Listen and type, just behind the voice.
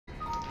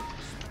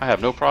I have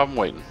no problem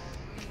waiting.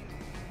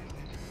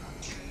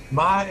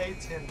 My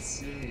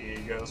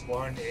A10C goes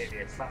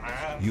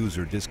 185.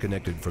 User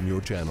disconnected from your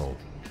channel.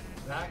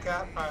 And I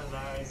got my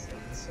license,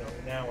 so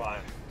now I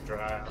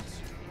drive.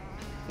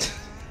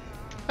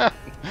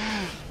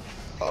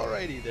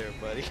 Alrighty there,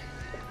 buddy.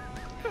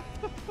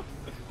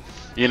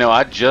 You know,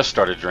 I just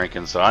started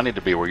drinking, so I need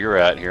to be where you're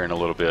at here in a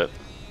little bit.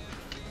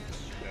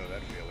 Know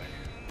that feeling.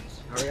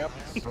 Hurry up.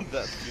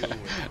 That feeling.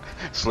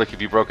 Slick,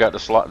 have you broke out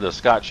the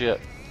scotch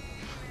yet?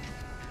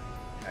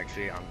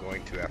 Actually, I'm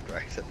going to after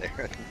I sit there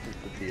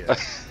with the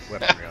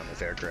weaponry on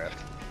this aircraft.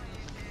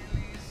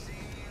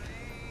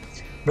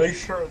 Make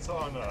sure it's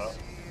on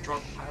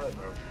drunk pilot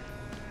mode.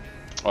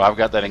 Oh, I've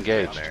got that On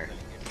engaged. there.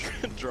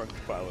 Drunk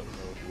pilot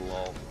mode,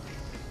 lol.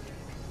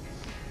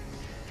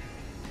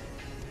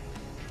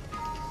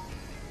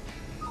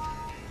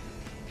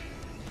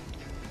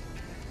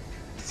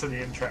 Sitting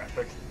in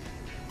traffic.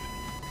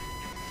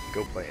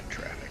 Go play in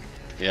traffic.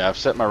 Yeah, I've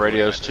set my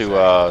radios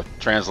to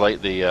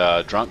translate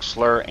the drunk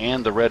slur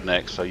and the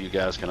redneck, so you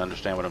guys can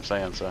understand what I'm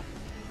saying. So.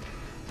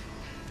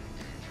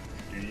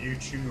 Do you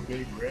chew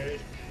Big Red?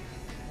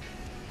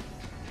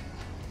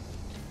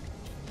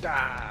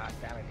 Ah,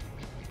 damn it.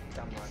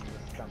 Someone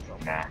just comes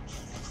from Nah.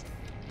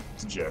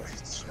 It's a joke.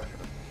 It's a joke.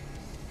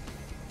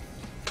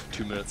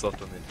 2 minutes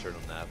left on the internal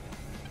nap.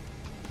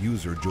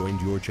 User joined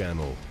your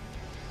channel.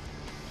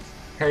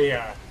 Hey,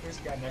 who's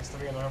the guy next to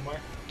me on the runway?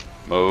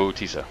 Mo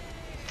Tisa.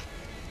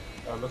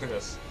 Look at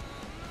this.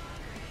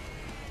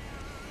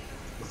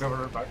 Look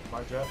over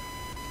my jet.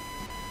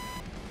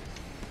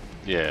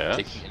 Yeah.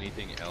 Taking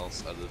anything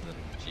else other than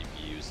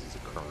GPUs is a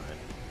crime.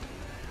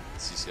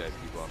 CCI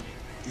people on me.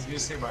 Did you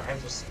see my head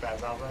just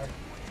spaz out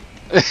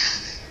there?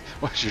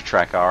 What's your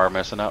track hour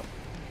messing up?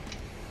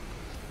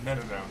 No.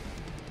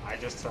 I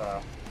just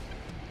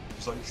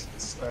like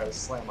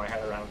slammed my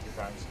head around 2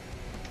 times.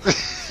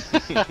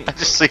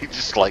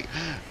 just like.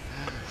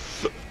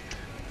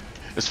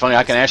 It's funny.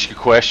 I can ask you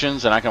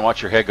questions, and I can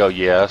watch your head go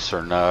yes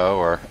or no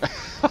or.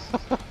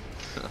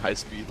 High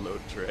speed, low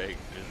drag,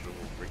 visual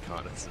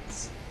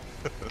reconnaissance.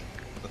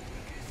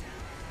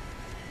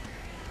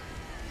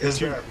 Is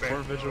there a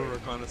For visual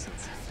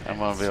reconnaissance.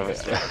 I'm on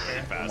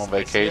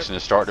vacation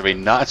and start to be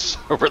not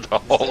sober the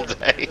whole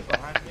day.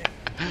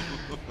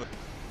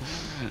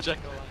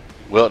 Check the line.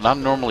 Well, and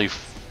I'm normally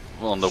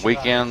on the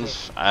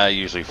weekends. I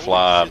usually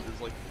fly Holy shit,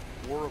 there's like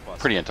 4 of us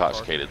pretty in the car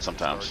intoxicated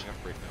sometimes. starting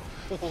up right now.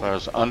 So I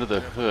was under the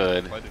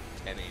hood. Flight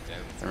at 10 a.m.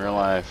 In real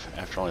life,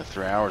 after only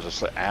 3 hours, I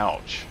slept.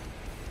 Ouch.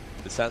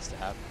 This has to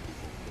happen,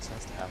 people. This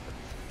has to happen.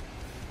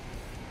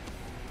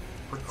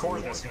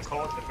 Record this and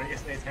call it the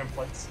biggest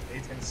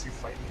A10C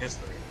flight in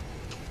history.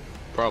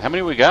 Probably. How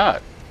many we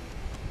got?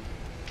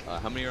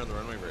 How many are on the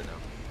runway right now?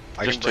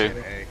 I Just can bring two.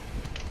 an A.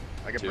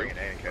 I can Two? bring an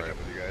A and catch Right. up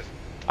with you guys.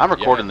 I'm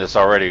recording Yeah. this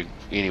already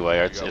anyway.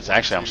 We It's got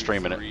actually 1, I'm 2,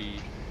 streaming it. 3,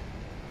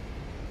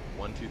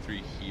 1, 2,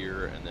 3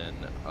 here, and then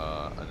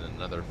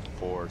another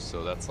 4.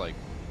 So that's like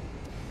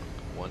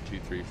 1,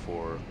 2, 3,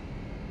 4,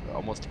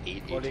 almost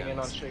 8 Loading in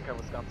on A10s. Shaker,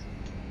 Wisconsin.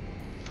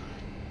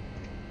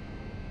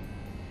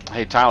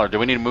 Hey Tyler, do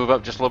we need to move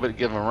up just a little bit to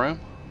give him room?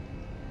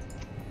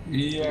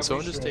 Yeah. Can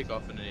someone just take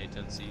off in an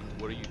A10C?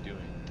 What are you doing?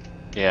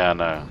 Yeah,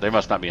 no. They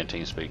must not be in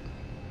TeamSpeak.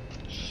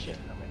 Shit,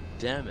 I mean,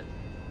 damn it.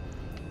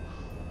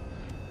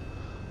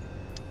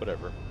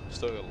 Whatever.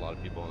 Still got a lot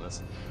of people in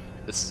this.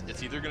 It's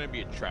either going to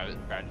be a tragedy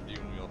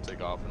when we all take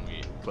off and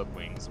we clip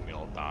wings and we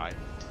all die,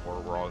 or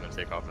we're all going to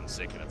take off and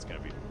sick and it's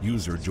going to be...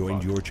 User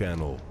joined your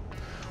channel.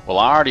 Well,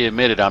 I already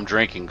admitted I'm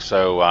drinking,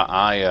 so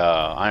I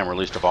am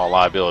released of all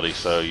liability.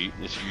 So you're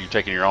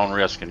taking your own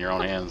risk in your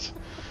own hands.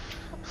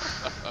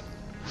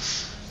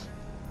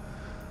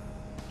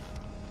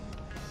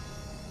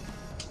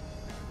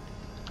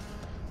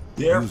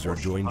 User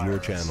joined your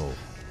channel.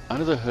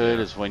 Under the hood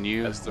is when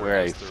you As the- wear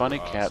a as the, funny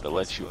cap that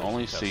lets you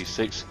only see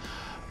speculation 6.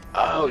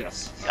 Oh,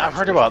 Yes. I've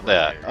heard about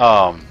that.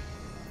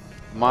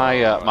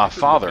 My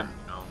father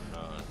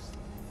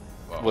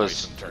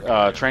was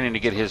training to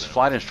get his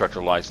flight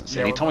instructor license,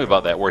 and he told me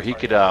about that, where he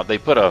could they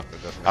put a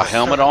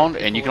helmet on,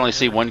 and you can only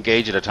see 1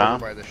 gauge at a Over time.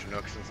 by the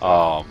Chinooks and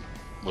stuff.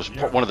 Was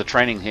one of the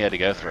training he had to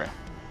go through.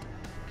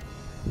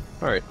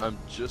 Alright, I'm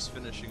just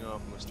finishing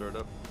off my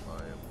startup. I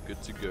am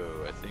good to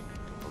go, I think.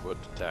 I'm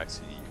about to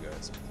taxi you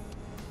guys.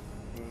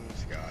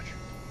 Scotch.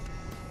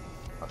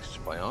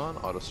 Oxygen on,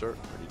 auto start,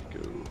 ready to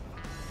go.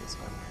 Because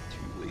I'm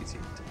too lazy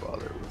to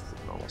bother with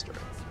the normal start.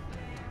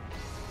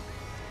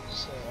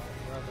 So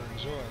I'm rather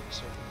enjoying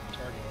certain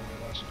target over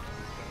the last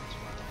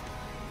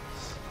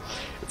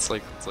It's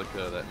like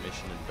that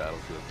mission in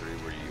Battlefield 3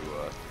 where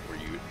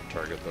you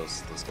target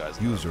those guys.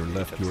 in the User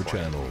left defense your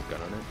line channel. with a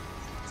gun on it.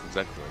 It's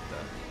exactly like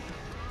that.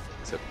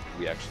 Except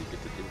we actually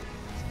get to do it.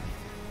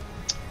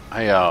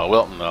 Hey,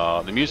 Wilton,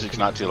 the music's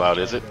not too loud,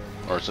 is it?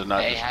 Or is it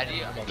not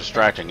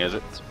distracting, is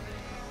it?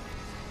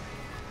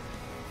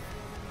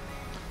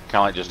 Kind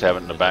of like just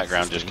having it in the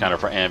background, just kind of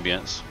for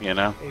ambience, you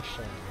know?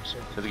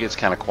 Because it gets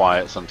kind of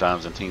quiet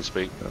sometimes in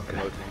TeamSpeak.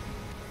 Okay.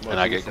 And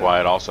I get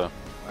quiet also.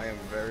 I am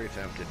very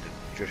tempted to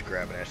Just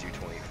grab an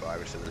SU-25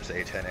 instead of this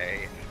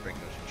A-10A and just bring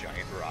those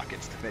giant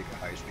rockets to make a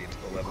high-speed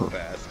level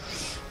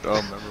pass. Oh,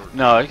 remember?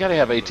 No, you gotta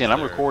have if anyone 18.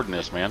 I'm was there- recording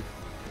this, man.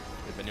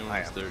 If anyone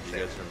I was am. there, do you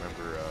guys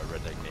remember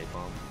Redneck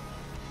Napalm?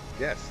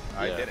 Yes,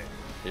 I Yeah. did it.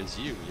 It was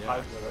you, I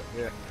yeah. did it.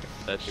 Yeah.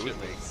 That It shit was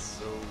was me.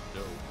 so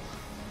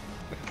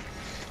dope.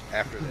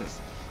 After this.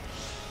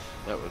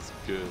 That was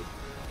good.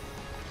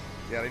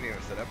 Yeah, I didn't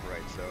even set up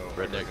right, so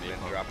Redneck I didn't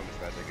napalm. drop them as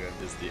fast as I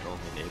could. Is the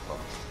only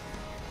napalm.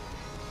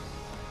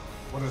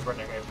 What is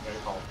Redneck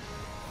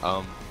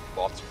Napalm?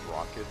 Lots of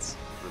rockets,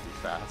 really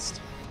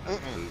fast,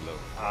 really low.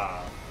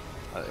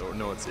 Or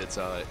no, it's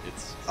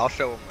I'll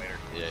show them later.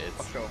 yeah, I'll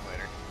it's show them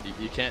later.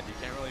 you can't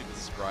really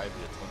describe it.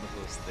 It's one of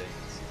those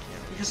things you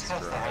can't really You just have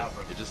to describe. have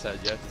it. You just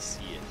have to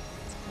see it.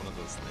 It's one of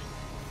those things.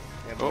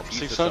 And Oh,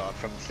 Batista see, saw son? it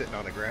from sitting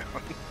on the ground.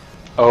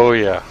 Oh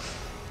yeah.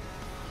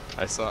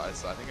 I think I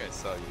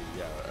saw you.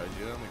 Yeah,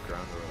 you on the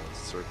ground or I was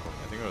circling.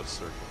 I think I was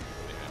circling.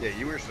 Yeah,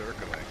 you were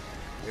circling.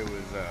 It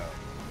was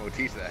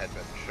Motisa that had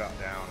been shot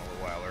down a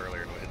little while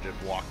earlier and just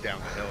walked down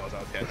the hill as I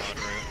was heading on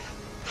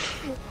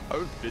route. I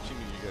was bitching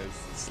to you guys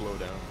to slow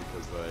down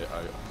because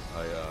I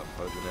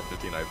was in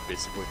F-15. I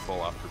basically full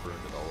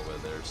afterburned it all the way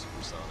there,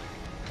 supersonic.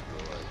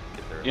 So I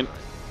get there. You- at 9.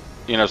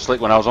 You know, Slick,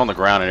 when I was on the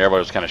ground and everybody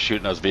was kind of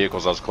shooting those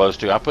vehicles I was close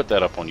to, I put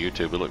that up on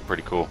YouTube. It looked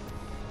pretty cool.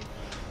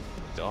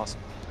 It's awesome.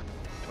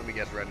 Let me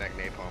guess, Redneck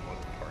Napalm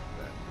wasn't part of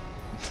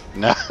that.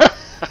 No.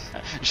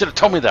 You should have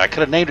told me that. I could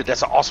have named it.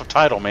 That's an awesome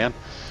title, man.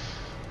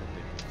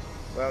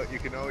 Well, you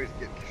can always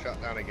get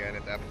shot down again.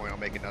 At that point, I'll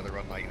make another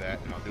run like that,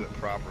 and I'll do it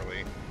properly.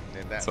 And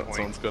at that point,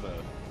 Someone's gonna.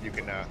 you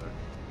can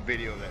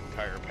video that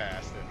entire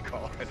pass and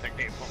call it Redneck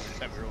Napalm. Just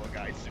have your little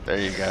guys. There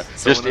you go. someone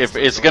Just has if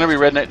it's gonna be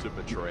someone has redneck, to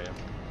betray him.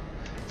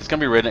 if it's gonna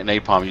be redneck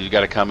napalm, you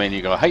got to come in. And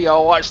you go, hey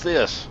y'all, watch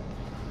this.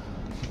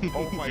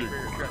 Oh my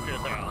God, check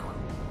this out.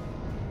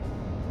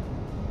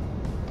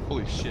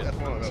 Holy shit! That's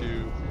one of 1, those.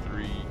 2,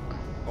 3,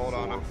 Hold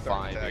on, 4, I'm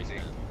starting 5, 8,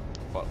 taxi.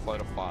 10.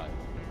 Flight of 5.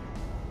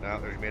 No,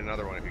 there's been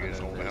another one if you And guys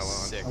then hold the hell there's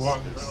on. 6.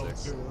 One, There's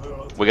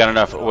 6. We got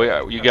enough.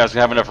 You guys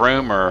have enough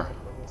room, or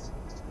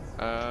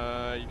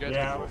You guys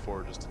Yeah. can go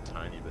forward just a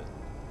tiny bit.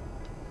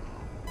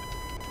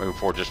 move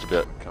forward just a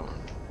bit? Come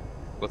on.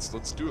 Let's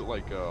do it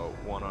like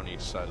one on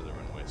each side of the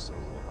runway, so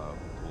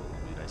we'll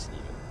be nice and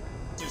even.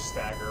 Just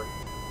stagger.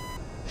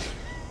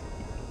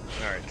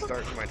 Alright,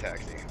 start my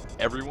taxi.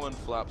 Everyone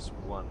flaps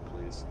 1,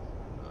 please.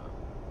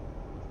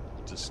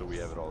 Just so we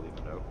have it all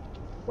evened out.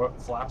 What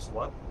flaps?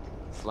 What?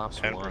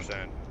 Flaps 1.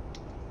 10%.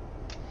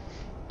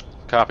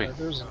 Copy.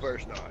 There's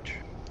First notch.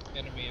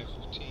 enemy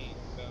F-15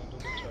 bound to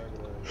the target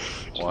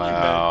area.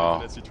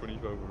 Wow.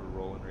 SU-25 were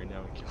rolling right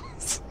now and kill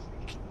us.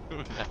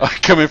 I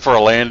come in for a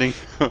landing.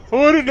 Oh,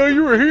 I didn't know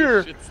you were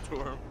here.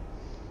 Shitstorm.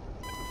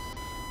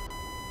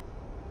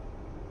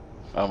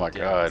 Oh my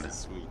Damn, God, this is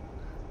sweet.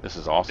 this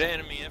is awesome. The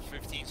enemy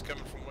F-15's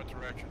coming from what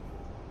direction?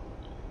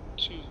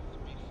 2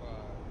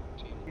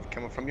 B5. He's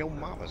coming from your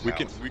mama's We house.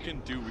 can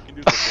do the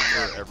thing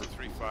where every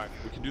 3-5.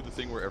 we can do the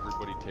thing where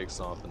everybody takes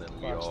off and then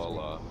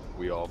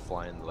we all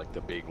fly in like the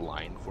big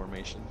line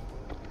formation,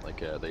 like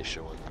they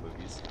show in the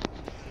movies.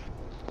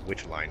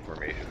 Which line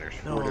formation? There's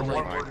No, 4 different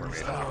one line word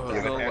formations. stop. You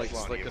have an like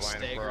echelon, like you a have line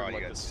staggered abroad, you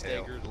like got a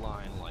tail. staggered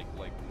line, like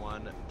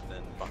one,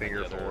 then behind Figure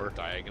the other 4.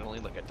 diagonally,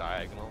 like a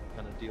diagonal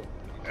kind of deal.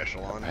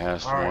 Echelon.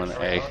 Past All right,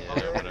 1A. Yeah,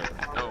 whatever.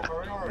 No.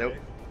 Nope.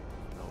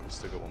 No, we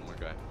still got one more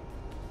guy.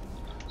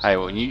 Hey,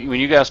 when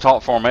you guys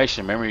talk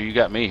formation, remember you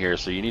got me here,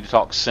 so you need to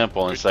talk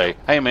simple and say,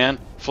 "Hey man,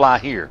 fly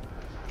here."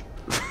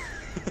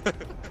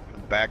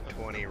 Back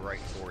 20, right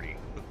 40.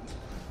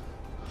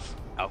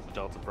 Alpha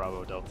Delta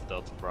Bravo Delta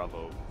Delta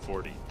Bravo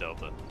 40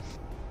 Delta.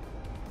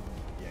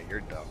 Yeah,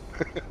 you're dumb.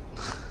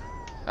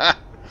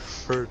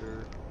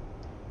 Herder.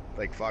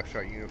 Like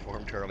Foxtrot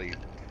Uniform Charlie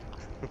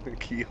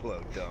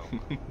Kilo dumb.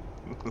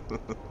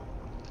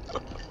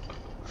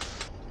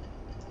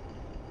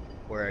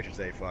 Or I should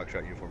say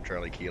Foxtrot Uniform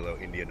Charlie Kilo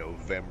India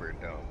November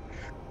dumb.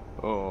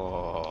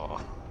 Oh.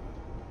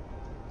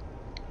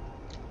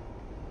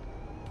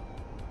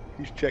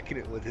 He's checking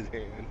it with his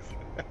hands.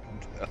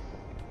 Dumb.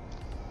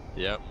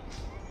 Yep.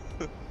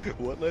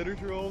 What letters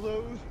are all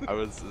those? I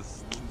was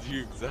just,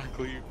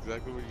 exactly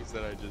what you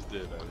said. I just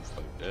did. I was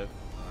like F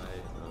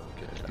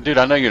I okay. Dude,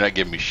 I know you're not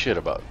giving me shit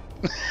about.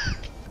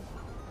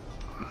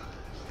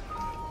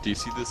 Do you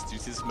see this? Do you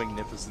see this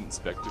magnificent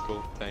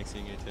spectacle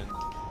taxiing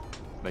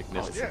A-10?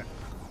 Magnificent. Yeah.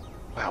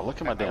 Wow,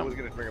 look at my I damn. was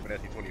gonna bring up an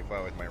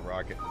SE-25 with my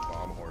rocket and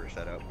bomb horror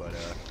setup, but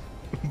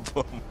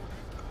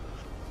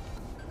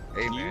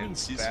hey Can you man, even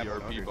Fab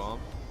CCRP 100s. bomb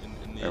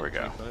in the There we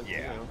go. A-25?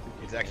 Yeah, I don't think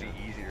it's you actually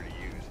can. easier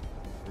to use.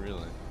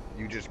 Really.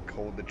 You just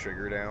hold the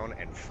trigger down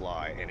and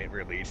fly, and it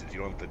releases.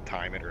 You don't have to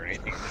time it or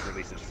anything. It just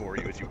releases for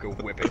you as you go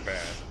whip it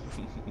past.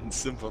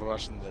 Simple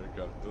Russian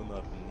aircraft do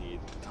not need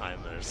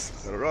timers.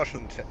 The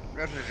Russian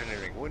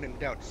engineering, when in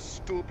doubt,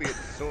 stupid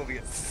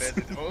Soviet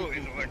peasants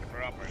always work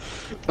proper.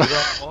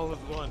 All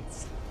at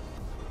once.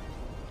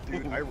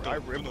 Dude, I ripped,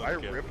 Don't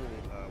what care. was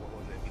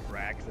it,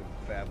 tracks and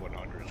Fab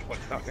 100s one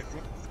time.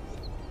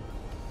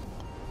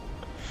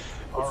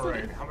 All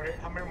right.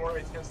 How many more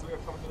ATMs do we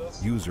have coming to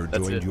this? User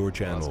joined your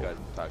channel. Last guy's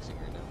taxing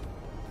right now.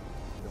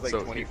 It's like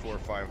So- 24,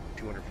 5,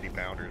 250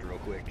 pounders real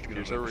quick.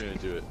 Here's how we're gonna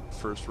do it.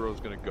 First row is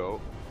gonna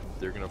go.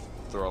 They're gonna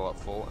throttle up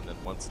full, and then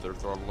once they're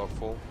throttled up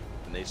full,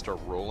 and they start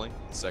rolling,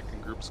 the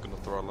second group's gonna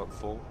throttle up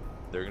full.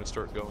 They're gonna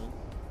start going.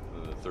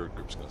 And then the third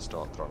group's gonna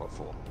start throttle up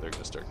full. They're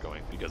gonna start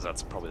going because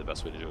that's probably the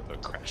best way to do it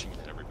without crashing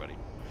into everybody.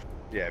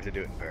 Yeah, I have to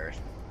do it in Paris.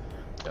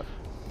 Yep.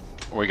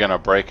 Are we gonna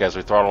brake as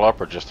we throttle up,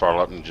 or just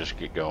throttle up and just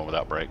get going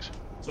without brakes?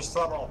 Just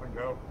throttle up and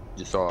go.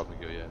 You throttle up and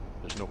go, yeah.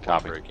 There's no point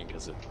Copy. braking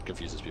because it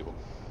confuses people.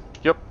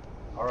 Yep.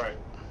 All right.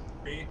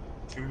 3,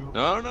 2.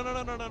 No.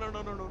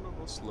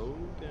 Slow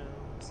down.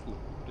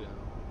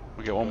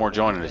 We get one more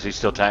joining us. He's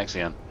still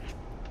taxiing.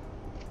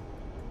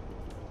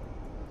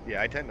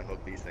 Yeah, I tend to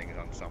hook these things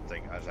on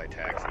something as I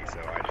taxi, so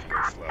I just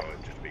go slow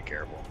and just be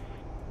careful.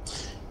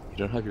 You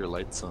don't have your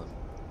lights on.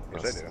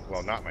 Yes, I do.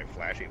 Well, not my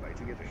flashy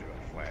lights. You get the shit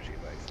on flashy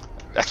lights.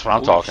 That's what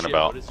I'm Holy talking shit,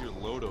 about. What is your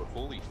loadout?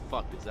 Holy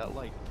fuck, is that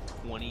like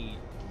 20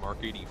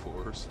 Mark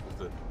 84s? Is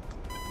it?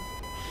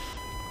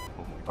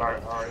 Oh my All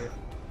right. god. All right.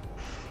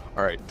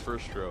 Alright,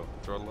 first row.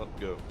 Throttle up,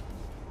 go.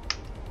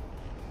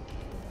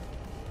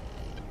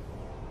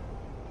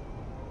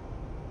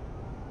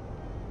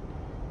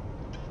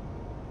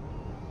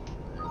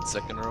 And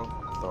second row,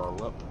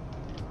 throttle up.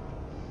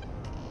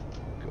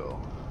 Go.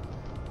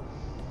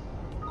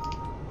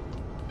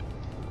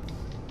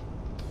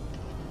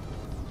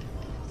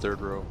 Third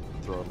row,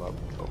 throttle up,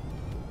 go.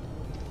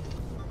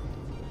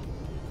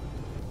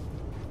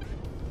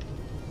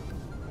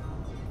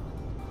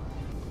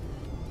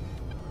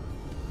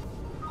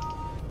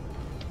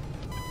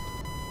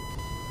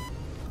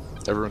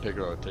 Everyone take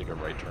a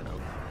right turn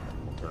out.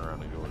 We'll turn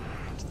around and go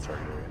into the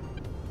target area.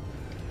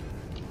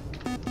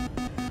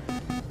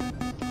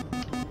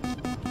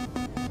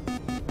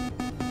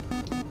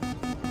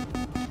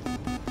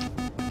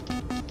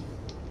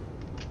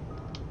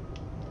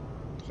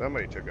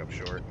 Somebody took up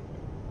short.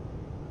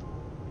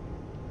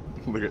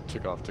 Look at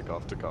tick off.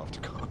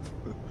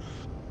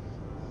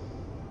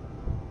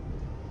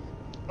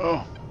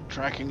 Oh,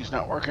 tracking's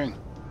not working.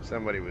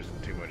 Somebody was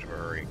in too much of a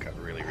hurry and cut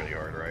really, really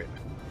hard, right?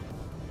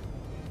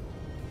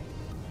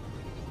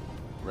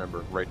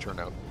 Remember, right turn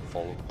out,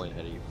 follow the plane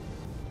ahead of you.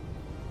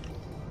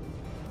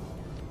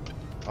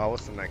 Oh,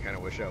 listen, I kind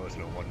of wish I was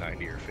in a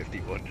 190 or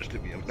 51 just to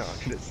be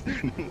obnoxious.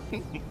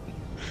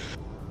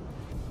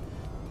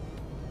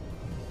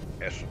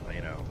 Yes,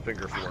 you know,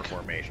 finger four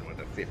formation with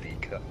a 50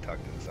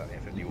 tucked inside,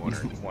 51 or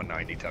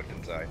 190 tucked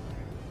inside.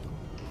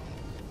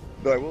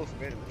 Though I will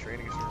admit, in the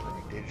training server,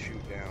 I did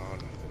shoot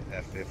down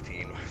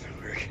F-15 with a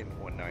freaking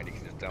 190.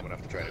 He's just dumb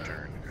enough to try to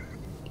turn.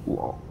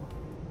 Wow.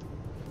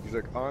 He's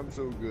like, I'm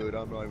so good.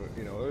 I'm not even,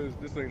 you know,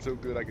 this thing's so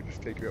good. I can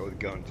just take you out with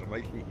guns. I'm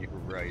like, you're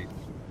right.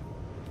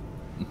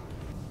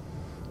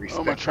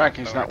 Oh, my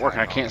tracking's not working.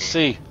 I can't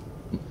see.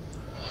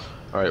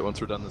 Alright,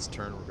 once we're done this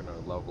turn, we're gonna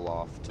level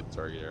off to the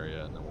target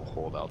area, and then we'll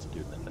hold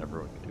altitude, and then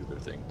everyone can do their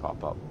thing.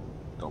 Pop up,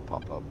 don't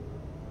pop up,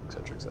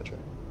 etc, etc.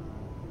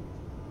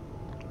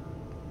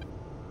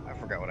 I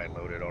forgot what I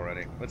loaded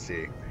already. Let's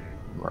see.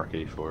 Mark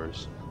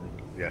 84s.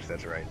 Yes,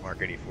 that's right. Mark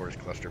 84's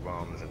cluster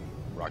bombs and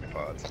rocket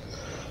pods.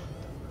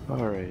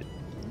 Alright,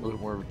 a little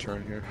more of a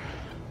turn here.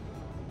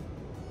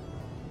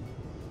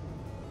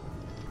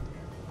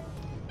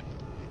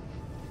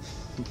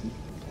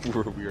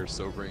 We are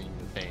sobering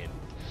the pain.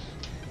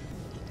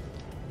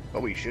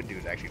 What we should do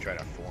is actually try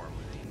to form.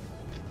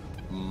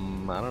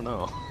 I don't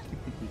know.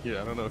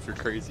 Yeah, I don't know if you're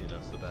crazy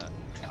enough for that.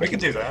 We can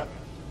do that.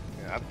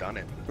 Yeah, I've done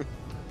it.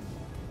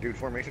 Dude,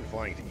 formation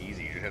flying is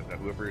easy. You just have to,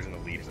 whoever is in the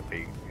lead is a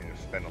big, you know,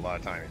 spend a lot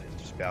of time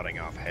just spouting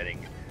off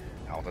heading,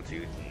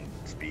 altitude,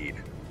 and speed.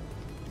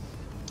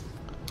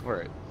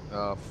 Alright,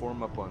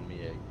 form up on me,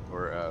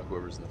 or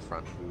whoever's in the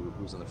front.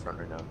 Who's in the front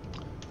right now?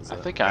 I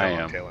think I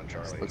am. Tail and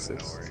Charlie. Looks No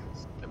six. worries.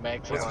 The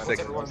max What's one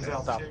everyone's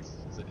altitude?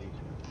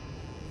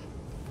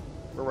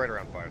 We're right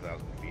around 5,000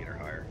 feet or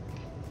higher.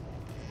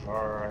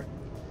 All right.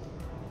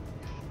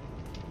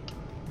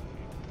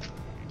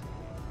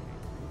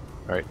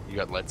 Alright, you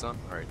got lights on?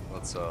 Alright,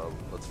 let's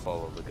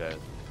follow the guy.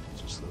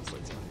 Just those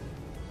lights on.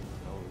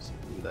 Who knows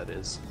who that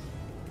is?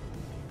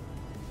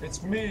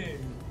 It's me.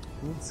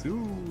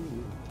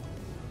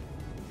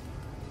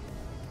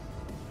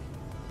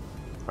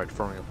 Alright,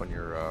 forming up on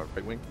your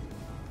right wing.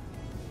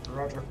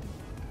 Roger.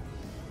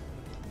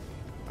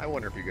 I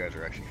wonder if you guys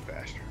are actually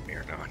faster than me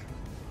or not.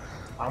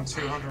 I'm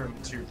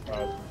 202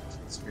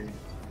 speed.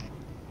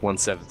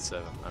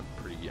 177.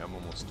 I'm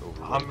almost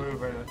over. I'm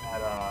moving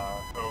at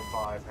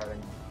 05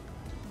 heading.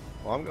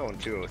 Well, I'm going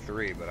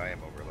 203, but I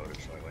am overloaded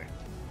slightly.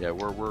 Yeah,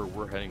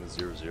 we're heading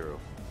 00.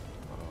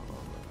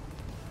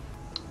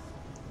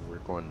 We're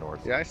going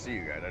north. Yeah, I see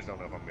you guys. I just don't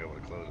know if I'm gonna be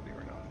able to close with you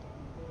or not.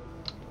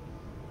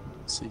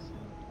 Let's see.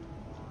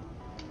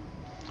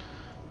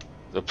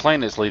 The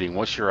plane is leading.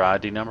 What's your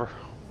ID number?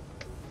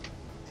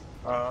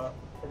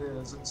 It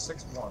is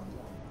 61.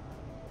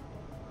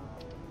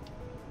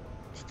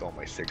 Stole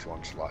my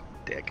 6-1 slot,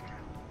 dick.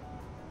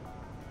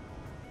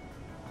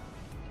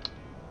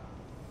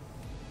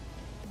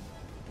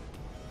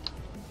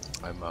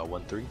 I'm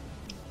 1-3.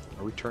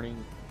 Are we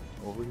turning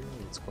over here?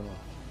 What's going on?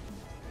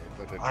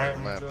 But they turn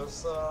I'm left.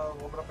 just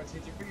warming up my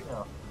TGP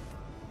now.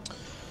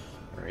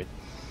 Alright.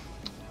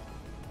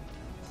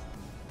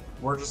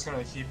 We're just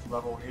gonna keep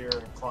level here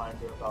and climb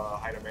to the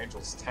height of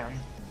Angels 10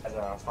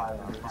 at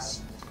 5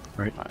 degrees.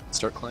 Alright,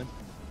 start climb.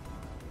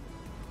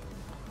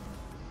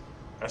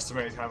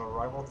 Estimated time of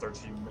arrival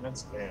 13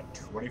 minutes and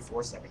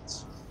 24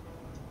 seconds.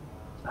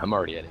 I'm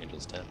already at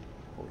Angels 10.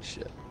 Holy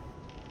shit.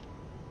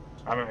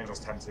 I'm at Angels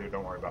 10 too,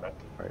 don't worry about it.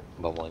 Alright,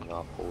 leveling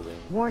up, holding.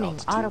 Warning,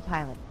 altitude.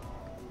 autopilot.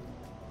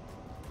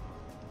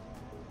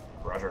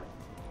 Roger.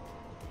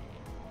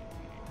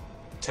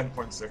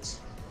 10.6.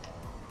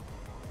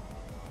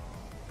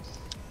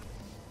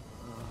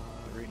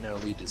 Right now,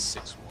 lead is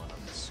 6-1,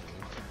 I'm assuming.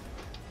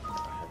 I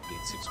have lead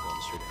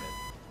 6-1 straight ahead.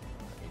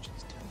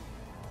 Agents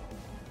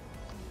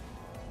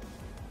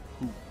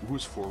 10.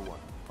 Who's 4-1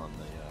 on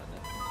the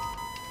net?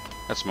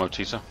 That's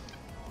Motisa.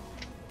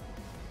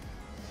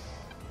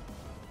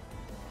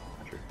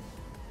 Roger.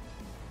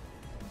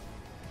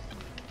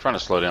 Trying to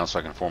slow down so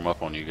I can form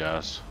up on you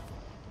guys.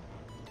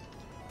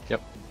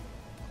 Yep.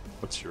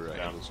 What's your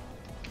Yeah. angles?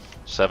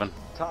 7.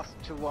 Task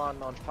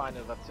 2-1 on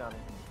final Vaziani.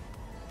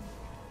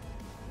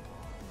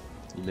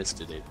 You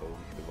missed it, Apo. We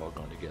could have all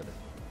gone together.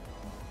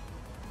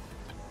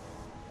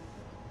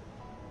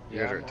 You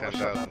guys are at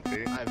 10,000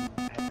 feet. I'm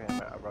happy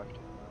I arrived.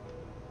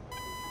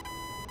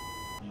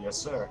 Yes,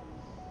 sir.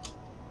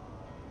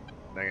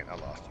 Dang it, I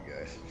lost you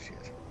guys.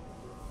 Shit.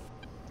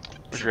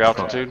 What's your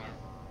altitude?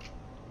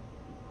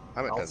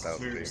 I'm at 10,000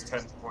 Altitude is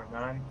feet.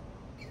 10.9.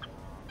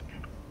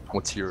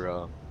 What's your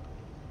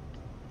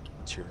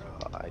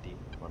ID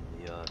on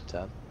the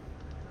tab?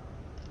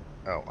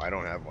 Oh, I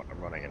don't have one. I'm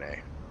running an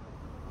A.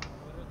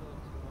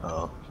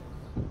 Oh.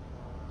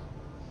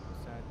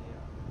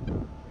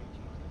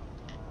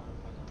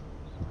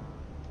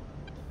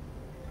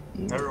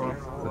 Everyone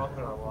pull up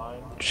in a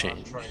line. Change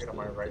I'm trying to get on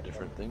my the right.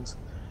 different things.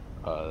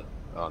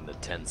 On the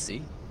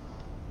 10C,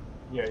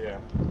 Yeah.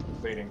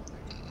 Leading.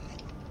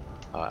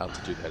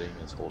 altitude heading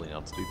is holding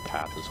altitude,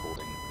 path is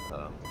holding.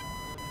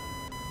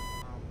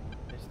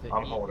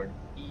 I'm holding.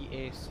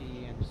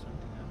 EAC and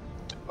something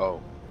else.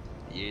 Oh,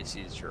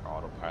 EAC is your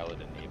autopilot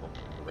enabled.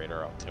 The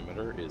radar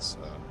altimeter is.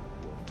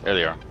 There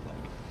they are.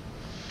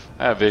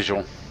 I have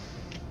visual.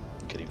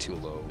 Getting too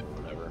low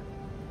or whatever.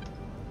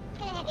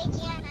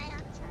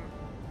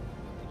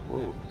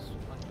 Whoa.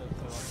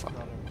 Fuck.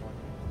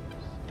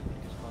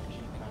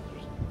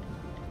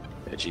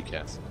 Yeah,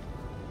 GCAS.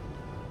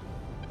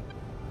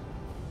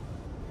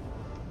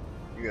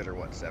 You guys are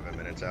what, 7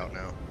 minutes out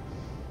now?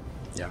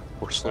 Yeah,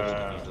 we're slowly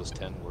on Angels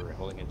 10. We're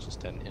holding Angels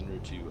 10 en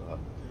route to.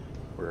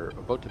 We're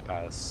about to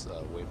pass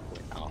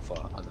waypoint Alpha,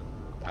 and then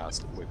we're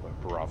past waypoint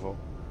Bravo.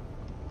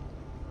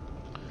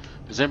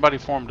 Is anybody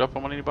formed up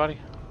on anybody?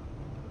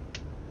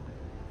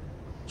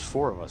 There's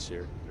 4 of us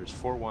here. There's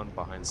 4-1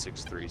 behind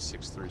 6-3.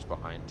 6-3's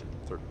behind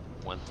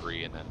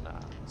 1-3, and then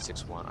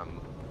 6-1.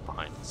 I'm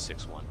behind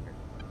 6-1 here.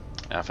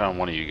 I found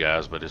one of you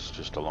guys, but it's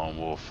just a lone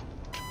wolf.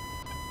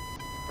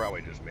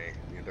 Probably just me.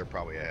 They're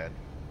probably ahead.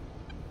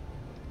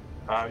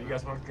 You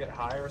guys want to get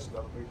higher so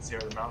that we can see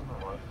over the mountain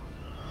or what?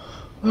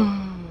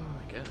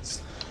 I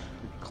guess.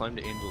 We can climb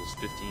to Angels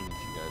 15 if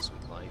you guys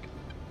would like.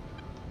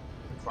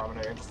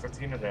 Climbing to Angels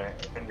 15 today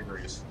at 10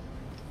 degrees.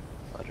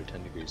 Under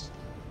 10 degrees.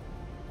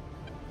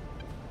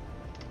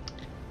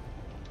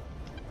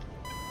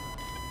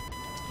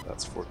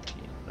 That's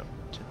 14. No,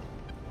 10.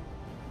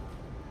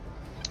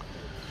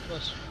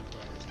 Plus,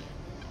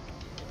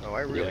 Oh,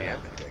 I really Yeah.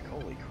 am thick.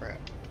 Holy crap.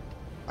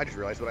 I just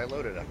realized what I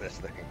loaded on this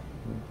thing.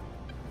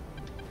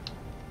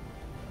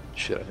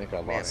 Shit, I think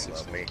I Man, lost they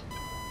 6. love me.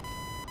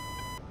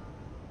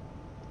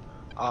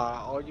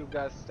 Are you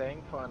guys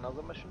staying for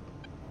another mission?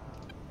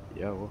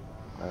 Yeah, well,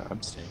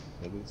 I'm staying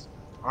at least.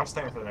 I'm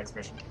staying for the next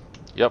mission.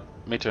 Yep,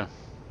 me too.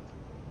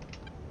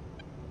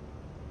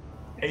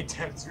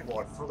 8-10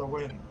 squad for the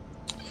win.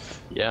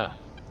 Yeah.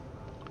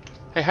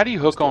 Hey, how do you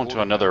hook Still on to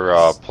holding another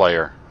numbers.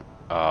 player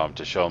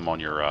to show them on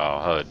your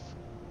HUD?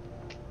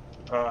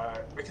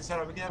 We can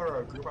have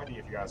a group ID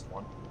if you guys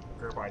want.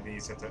 Group ID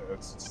set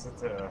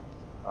to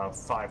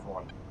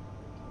 5-1.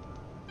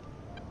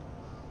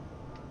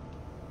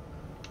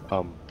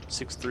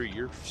 6-3,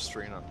 you're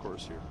straying on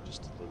course here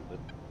just a little bit.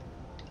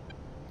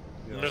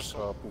 Yes.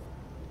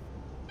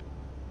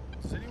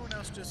 Does anyone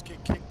else just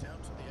get kicked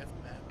out to the F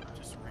map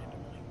just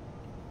randomly?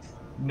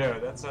 No,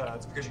 that's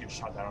because you get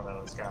shot down on that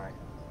other sky.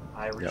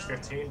 I reached Yep.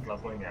 15,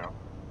 leveling now.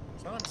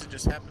 Sometimes it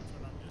just happens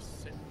when I'm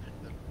just sitting at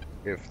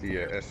the... If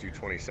the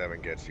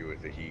SU-27 gets you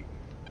with the heat.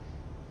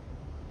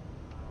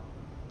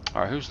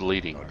 All right, who's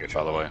leading, I'll get by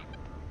you the one. way?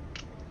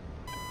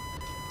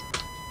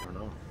 I don't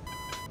know.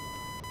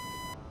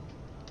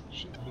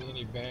 Shouldn't be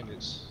any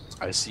bandits.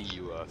 I see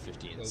you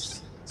 15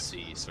 Close.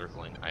 C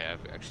circling. I have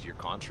actually your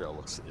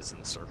contrail is in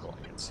the circle.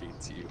 I can see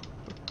it's you.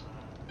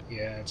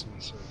 Yeah, it's in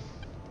the circle.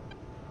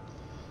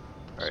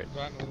 Alright.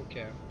 Surviving a little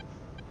cab.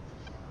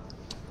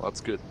 Well,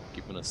 that's good.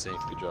 Keeping us safe.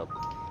 Good job.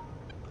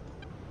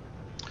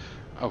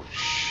 Oh,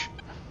 shh.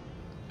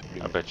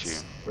 I bet you.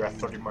 We're at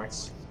 30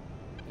 mics.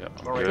 Yep,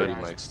 I'm Alright, good.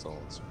 guys. Mike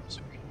stalls.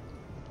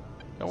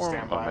 No, we're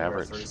Stand on by, we are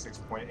average.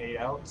 36.8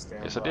 out.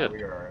 Stand Yes, I by, did.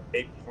 we are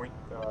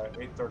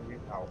 8.838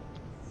 out.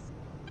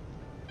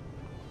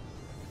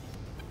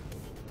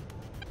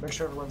 Make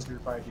sure everyone's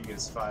group ID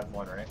is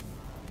 5-1, right?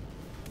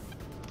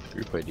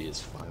 Group ID is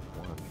 5-1.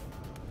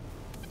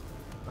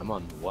 I'm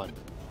on 1.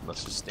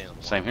 Let's just stay on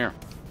 1. Same here.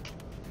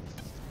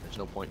 There's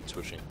no point in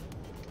switching.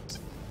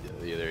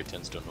 The other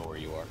tends to know where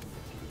you are.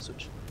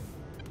 Switch.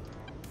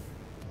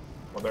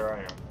 Well, there I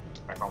am.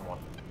 Back on 1.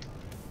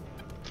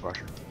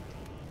 Roger.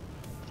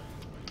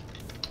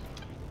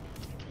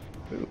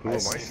 Who am I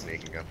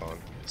sneaking up on?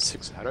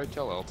 6. How do I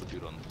tell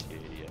altitude on the TAD?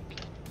 I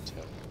can't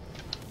tell.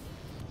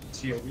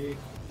 TOB.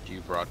 Do you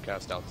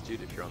broadcast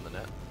altitude if you're on the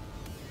net?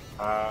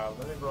 Let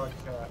me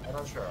broadcast. I'm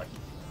not sure.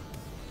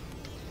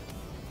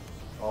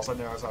 Also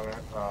knows I'm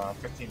at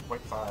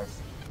 15.5.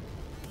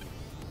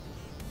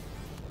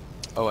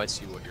 Oh, I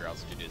see what your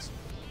altitude is.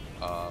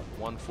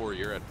 1-4,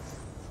 you're at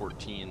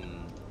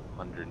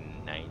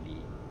 1490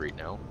 right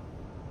now.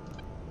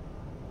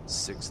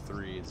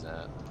 6-3 is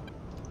at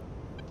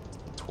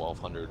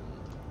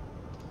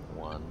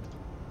 1201.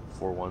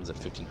 4-1's at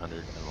 1500,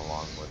 and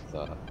along with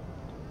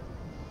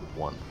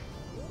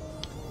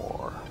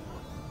 1-4.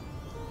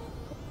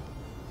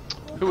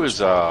 Who is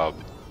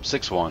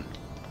 6-1?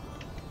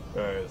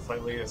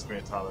 Slightly, it's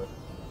me, Tyler.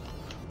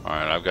 All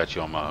right, I've got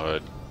you on my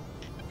hood,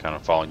 kind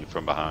of following you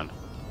from behind.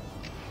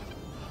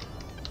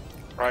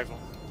 Rival.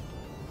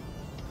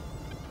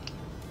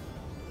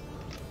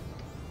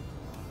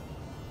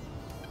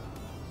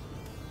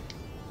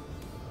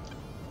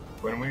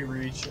 When we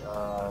reach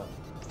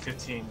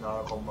 15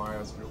 nautical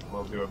miles,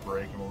 we'll do a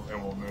break and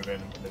we'll move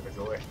in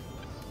individually.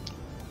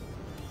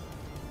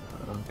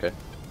 Okay.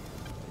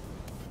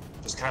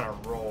 Just kind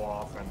of roll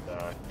off and,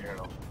 you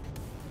know.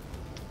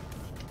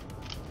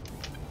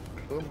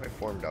 Who am I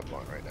formed up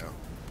on right now?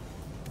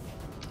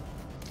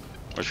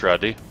 What's your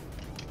ID?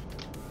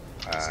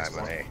 I'm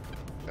an A.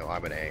 No,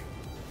 I'm an A.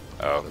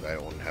 Oh, But I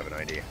don't have an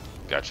ID.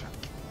 gotcha.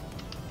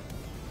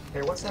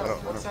 Hey, what's that?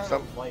 What's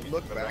that light?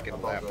 Look back and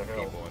above laugh the at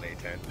hill? people in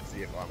A10 and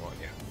see if I'm on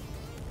you.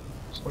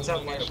 What's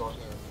that light above?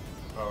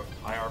 Oh,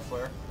 IR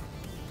flare?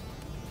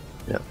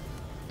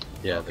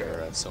 Yeah, Okay.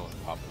 they're selling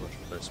popular.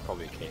 There's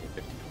probably a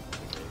K50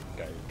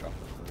 guy who dropped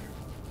it from there.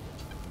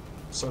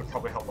 So it'd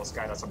probably help us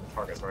guide us on the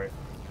targets, right?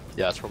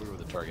 Yeah, that's probably where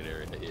the target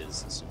area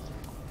is. So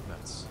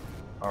that's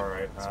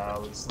Alright,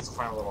 let's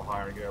climb a little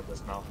higher and get up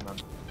this mountain then.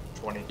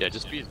 20. yeah.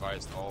 Just be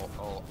advised,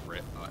 all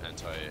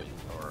anti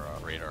or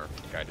radar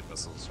guided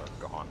missiles are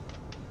gone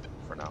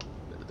for now.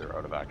 They're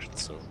out of action.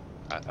 So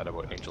at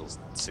about Angels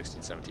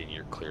 16, 17,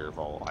 you're clear of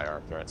all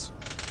IR threats.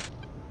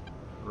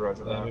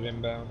 Roger that. Landed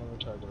inbound on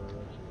the target area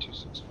for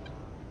 265.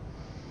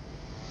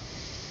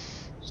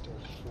 Still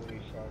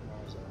 45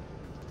 miles out.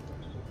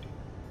 50.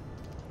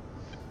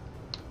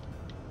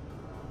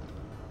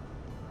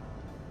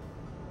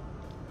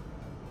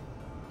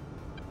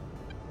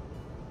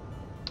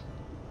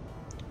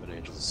 But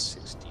Angels is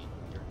 16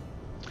 here.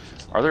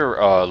 Are there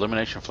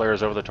elimination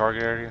flares over the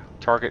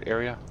target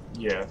area?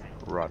 Yeah.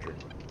 Roger.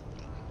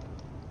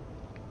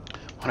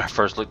 When I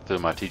first looked through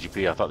my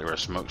TGP, I thought they were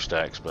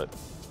smokestacks, but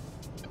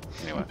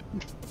anyway.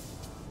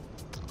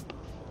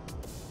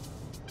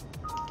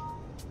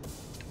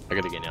 I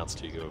gotta get an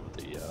altitude to go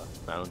over the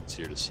mountains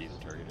here to see the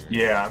target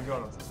area. Yeah, I'm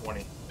going up to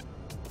 20.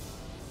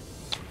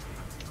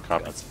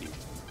 Copy. Godspeed.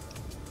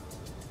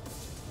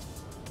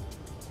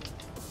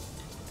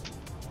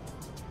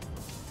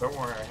 Don't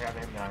worry, I have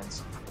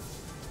M9s.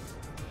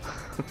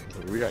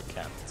 We got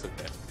cap. It's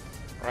okay.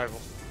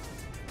 Rival.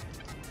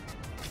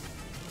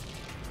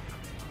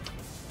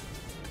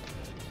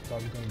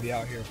 Probably going to be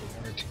out here for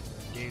 1 or 2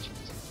 more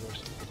engagements,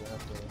 unfortunately, because I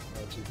have to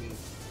LTV.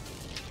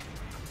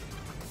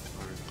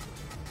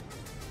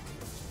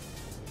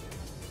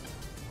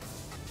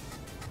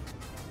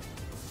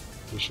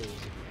 We sure is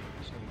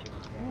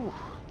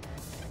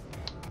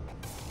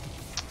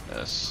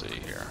Let's see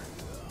here.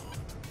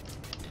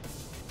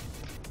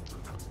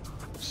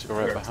 Still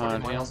We right are 20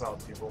 behind him. miles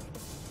out, people.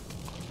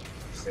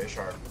 Stay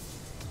sharp.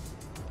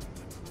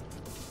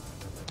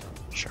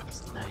 Sharp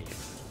as a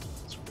knife.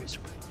 It's razor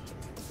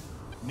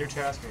blade. New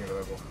tasking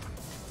available.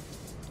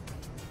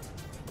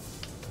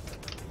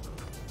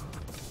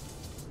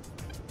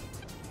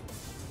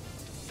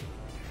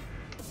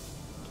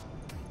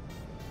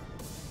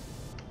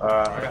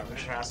 I got new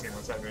tasking.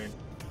 What's that mean?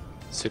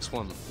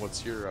 6-1.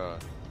 What's your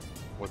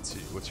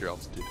what's your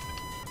altitude?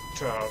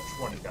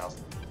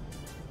 20,000.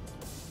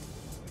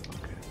 Okay.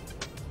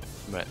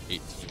 I'm at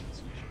 18.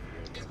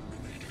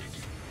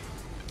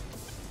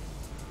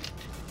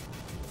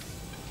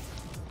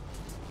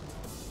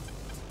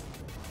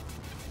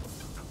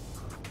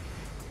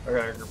 So I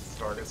got a group of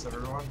targets,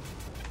 everyone.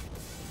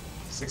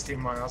 16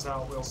 miles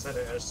out, we'll set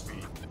it as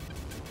speed.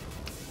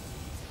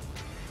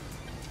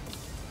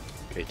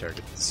 okay,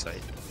 target the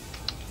site.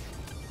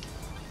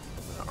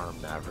 I'm gonna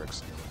arm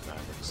Mavericks.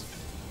 Mavericks.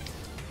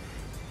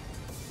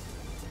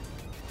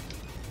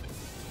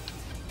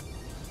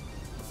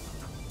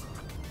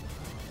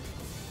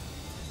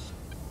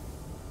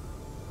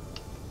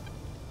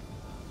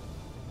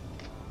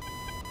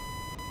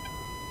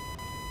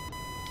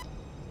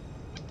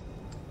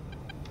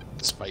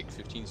 Spike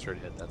 15 straight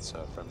ahead. That's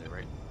friendly,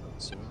 right? I'm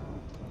assuming.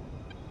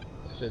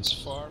 If it's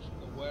far from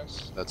the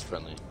west, That's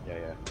friendly. Yeah,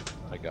 yeah.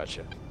 I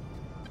gotcha.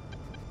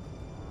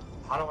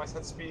 How do I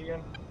set speed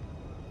again?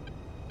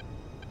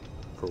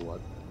 For what?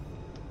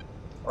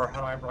 Or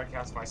how do I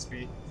broadcast my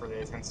speed for the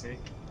A10C?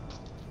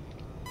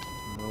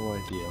 No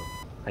idea.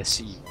 I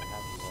see you. I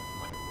have you off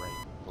my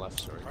right, left,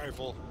 sorry.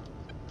 Rifle.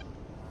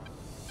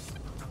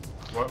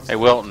 Hey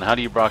Wilton, how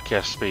do you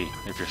broadcast speed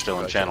if you're still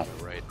in channel?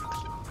 Right.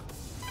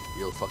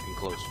 Real fucking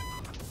close.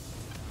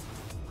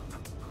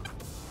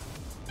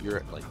 You're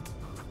at like,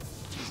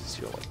 Jesus,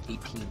 you're like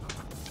 18.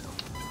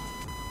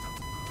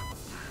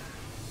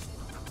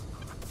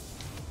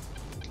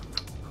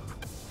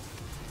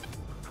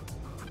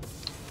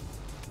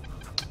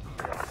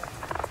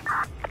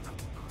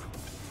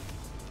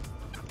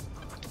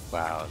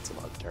 Wow, that's a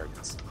lot of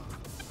targets.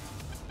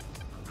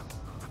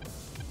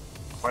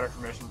 Fighter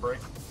formation break.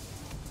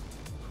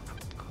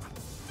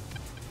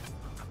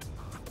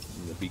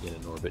 I'm gonna begin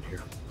in orbit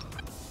here.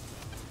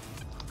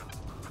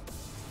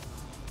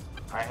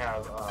 I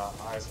have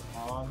eyes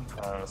on.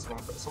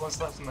 Someone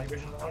slaps some night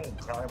vision on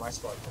and tally my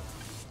squad.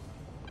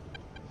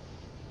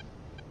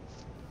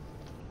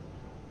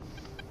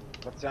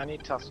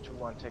 Mazzani, task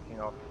 2-1 taking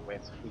off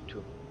with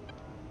 3-2.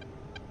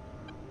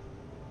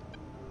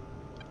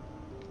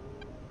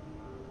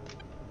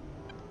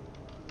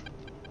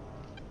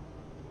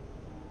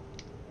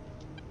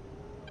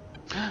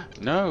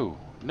 No,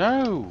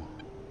 no.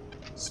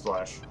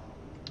 Splash.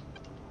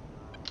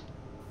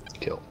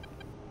 Kill.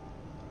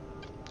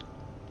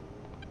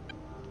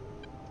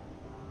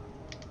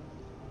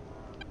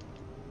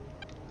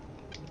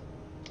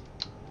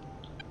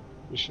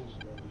 missions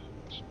are ready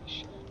for this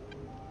mission.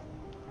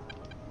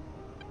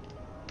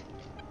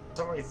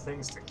 So many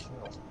things to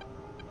kill.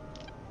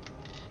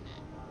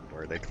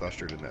 Where are they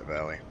clustered in that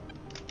valley?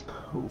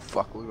 Oh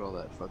fuck, look at all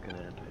that fucking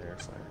anti-air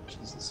fire.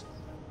 Jesus.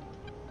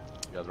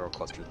 Yeah, they're all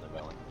clustered in the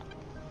valley.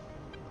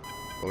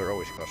 Well, they're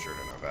always clustered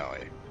in a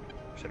valley.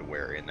 I said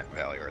where in that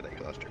valley are they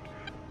clustered?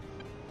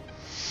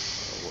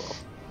 Oh well.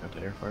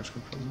 Anti-air fire's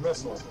confirmed.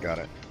 Missiles. Got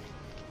it.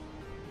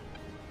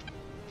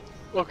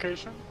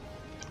 Location?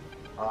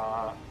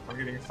 I'm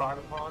getting fired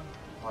upon.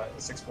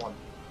 6-1.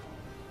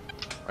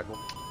 Rifle.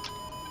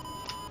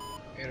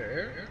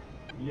 Air.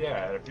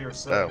 Yeah, it appears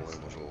so. That one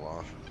was a little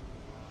off.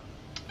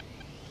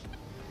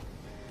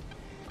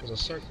 There's a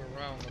circle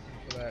around looking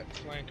for that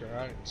flanker.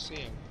 I didn't see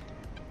him.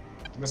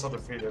 Missile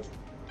defeated.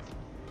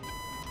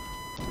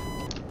 You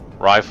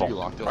Rifle.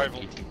 locked it like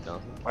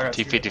 18,000. I got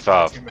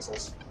T-55. two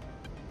missiles.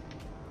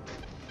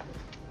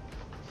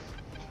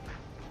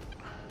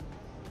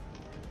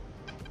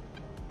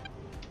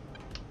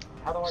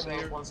 How do I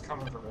know if one's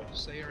coming from me?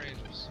 Say your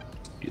angels.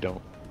 You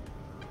don't.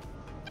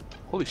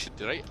 Holy shit,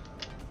 did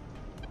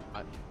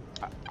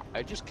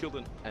I just killed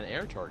an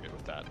air target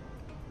with that.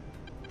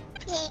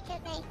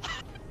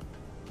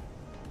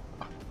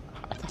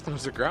 I thought that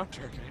was a ground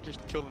target. I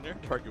just killed an air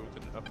target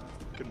with a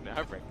fucking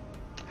Maverick.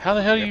 How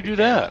the hell do you do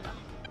that?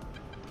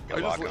 You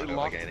can lock onto it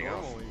like anything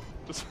else.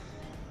 Just,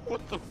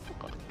 what the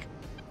fuck?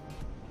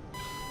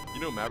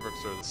 You know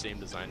Mavericks are the same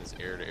design as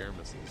air-to-air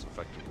missiles,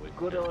 effectively.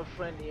 Good old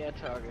friendly air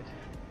target.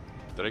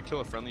 Did I kill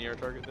a friendly air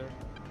target there?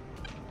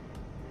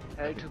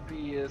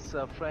 L2B is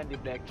a friendly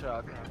black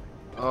shark.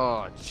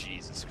 Oh,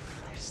 Jesus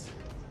Christ.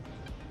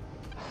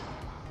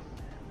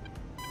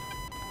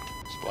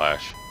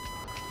 Splash.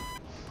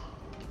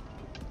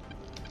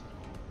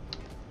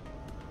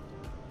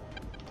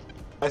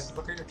 Guys,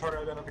 look at your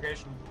target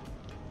identification.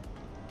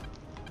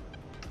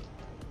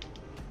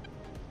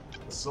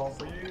 This is all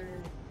for you.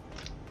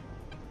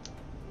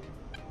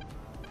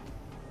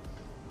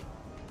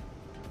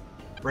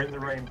 Bring the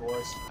rain,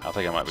 boys. I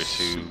think I might be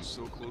too.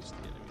 So close to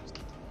the enemies.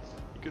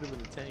 You could have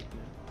been a tank,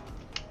 man.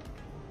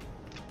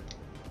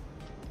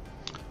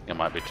 It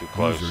might be too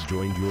close. User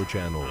joined your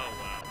channel.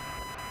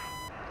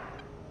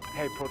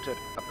 Hey, protect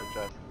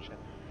apologize in chat.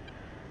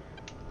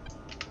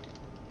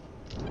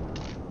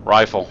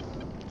 Rifle.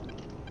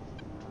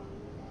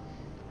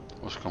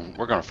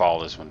 We're gonna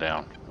follow this one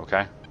down,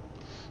 okay?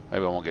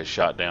 Maybe I won't get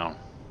shot down.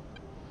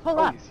 Pull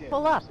up!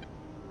 Pull up!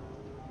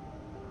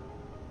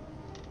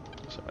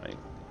 7, 8,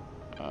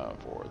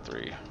 4,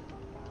 3.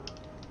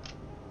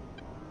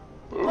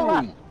 Pull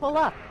up! Pull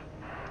up!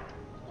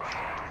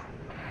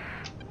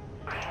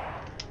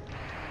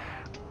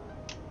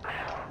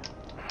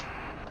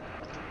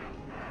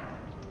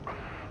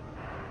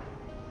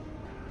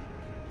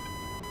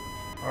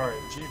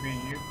 Alright,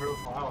 GBU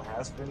profile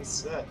has been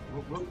set.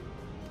 Whoop, whoop.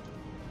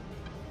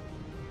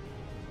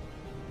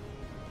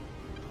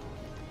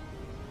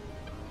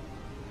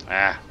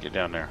 Ah, get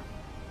down there.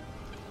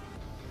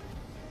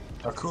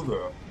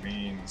 Akula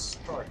means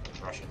target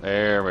in Russian.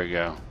 There we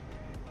go.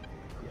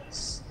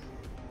 Yes.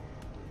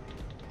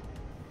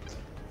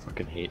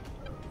 Fucking hate.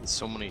 There's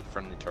so many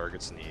friendly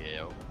targets in the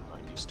AO. I'm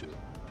not used to it.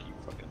 Keep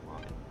fucking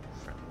locking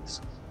friendlies.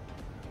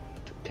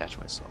 To attach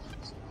myself.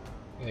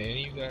 Hey,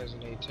 any of you guys in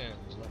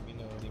A10s, let me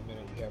know any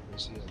minute you happen to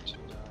see a 2-9.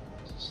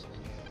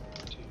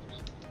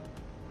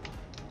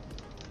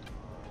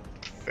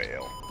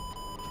 Fail.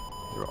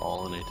 They're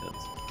all in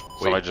A10s.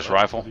 Somebody Wait, just what?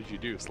 rifle? What did you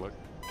do, Slick?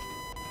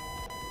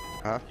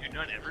 Huh? Dude,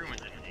 not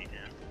everyone's in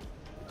A10.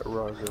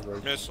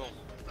 Roger. Missile.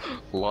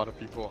 A lot of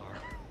people are.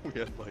 We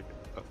had like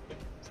I think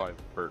 5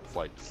 bird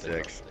flight.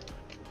 6.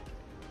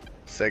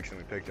 6, and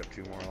we picked up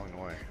 2 more along the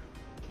way.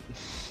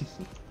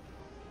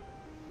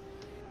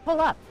 Pull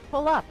up,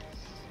 pull up.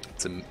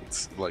 It's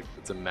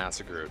a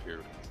massacre out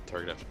here.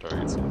 Target after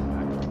target.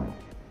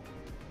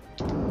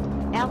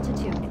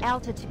 Altitude,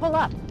 altitude. Pull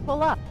up,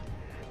 pull up.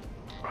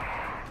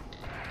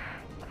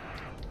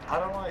 How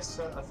do I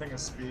set a thing of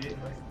speed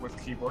with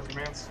keyboard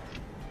commands?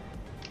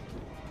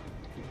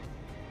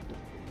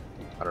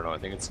 I don't know. I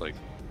think it's like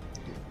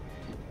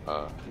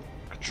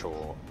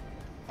control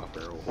up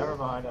arrow. Never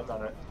mind, I've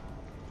done it.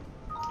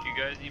 Do you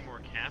guys need more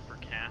cap or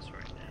CAS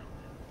right now?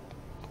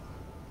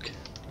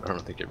 I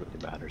don't think it really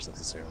matters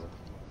necessarily.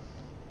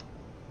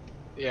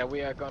 Yeah,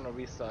 we are gonna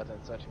restart in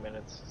 30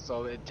 minutes,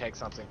 so it takes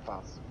something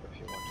fast if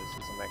you want to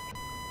see some action.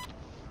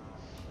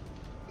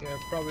 Yeah,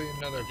 probably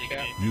another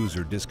cap,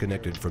 User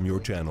disconnected from your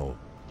channel.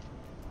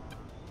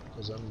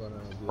 because I'm gonna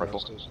be Rifle.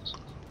 out stations.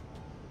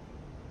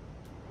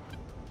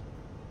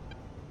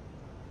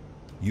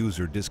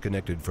 User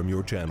disconnected from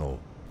your channel.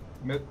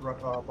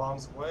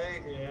 Bombs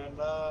away in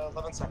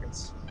 11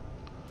 seconds.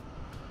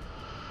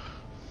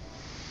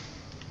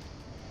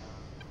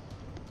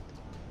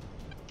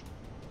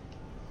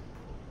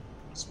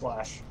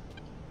 Splash.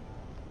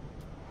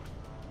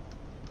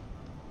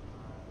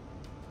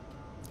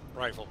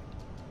 Rifle.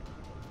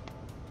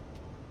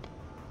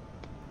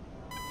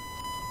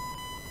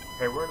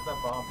 Okay, where did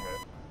that bomb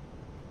hit?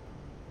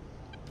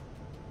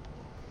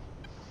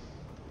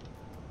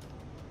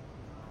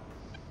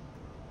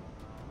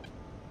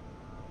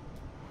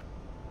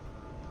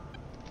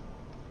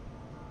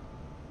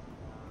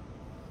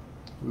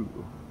 Ooh,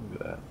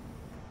 look at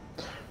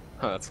that.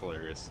 That's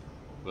hilarious.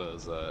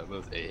 Those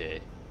AA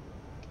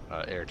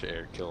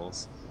air-to-air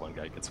kills. One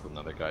guy gets with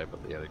another guy,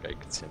 but the other guy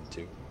gets him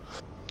too.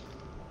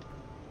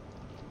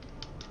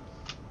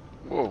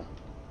 Whoa.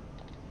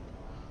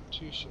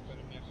 2 ship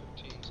enemy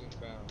F-15s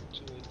inbound,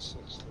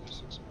 286,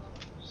 36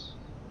 miles.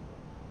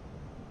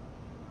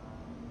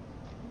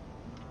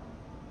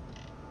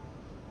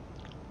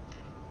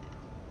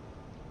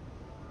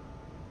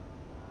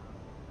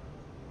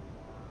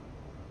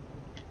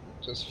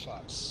 Just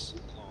fought so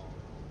long.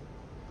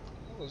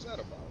 What was that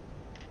about?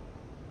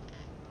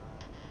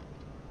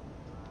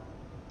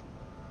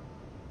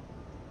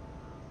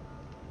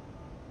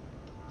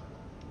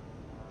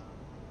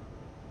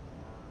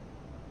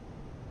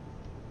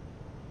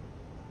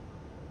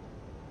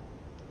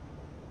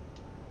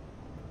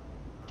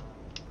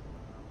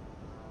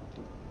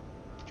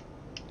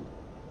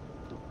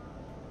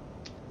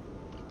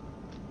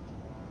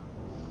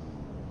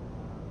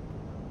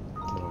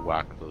 I'm gonna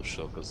whack those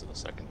shilkas in a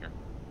second here.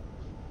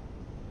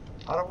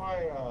 How do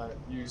I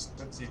use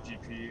the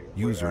TGP?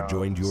 User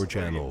joined your so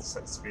channel.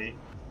 Set speed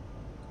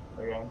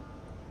again.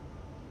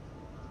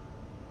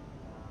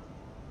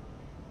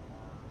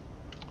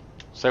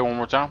 Say one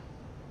more time.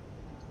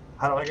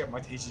 How do I get my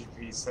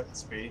TGP set to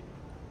speed?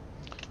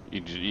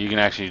 You can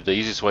actually, the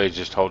easiest way is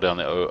just hold down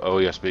the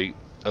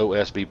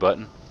OSB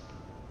button,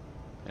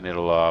 and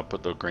it'll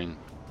put the green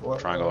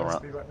triangle what around.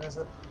 speed button is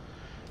it?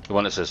 The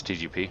one that says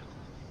TGP.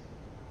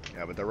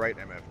 Yeah, but the right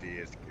MFD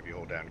is if you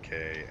hold down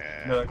K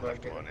and No, left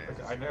like, one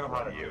is. I know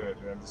how to do U. it,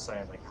 but I'm just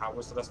saying, like,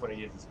 what's the best way to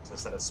use to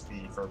set a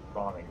speed for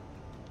bombing?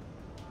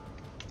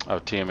 Oh,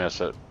 TMS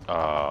at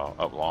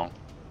up long.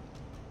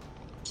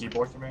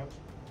 Keyboard command?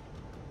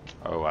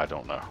 Oh, I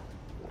don't know.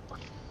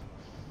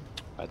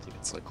 I think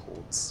it's like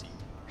hold C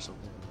or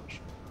something. I'm not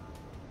sure.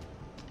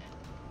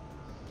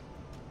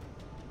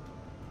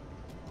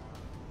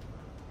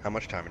 How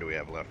much time do we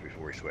have left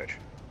before we switch?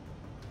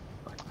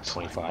 Like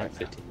 25,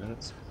 15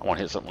 minutes. I want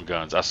to hit something with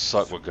guns. I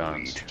suck with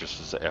guns, Sweet.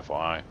 just as a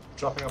FYI.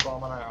 Dropping a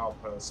bomb on our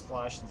outpost.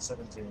 Splash in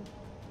 17.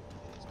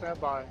 Stand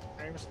by.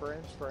 Frames,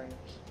 frames, frames.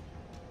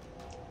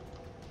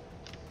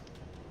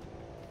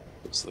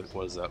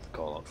 What is that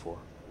call out for?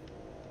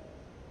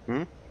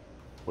 Hmm?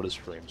 What is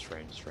frames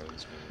mean?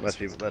 Less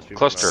people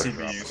Cluster. know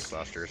about the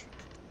clusters.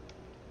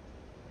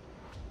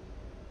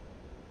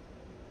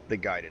 The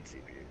guided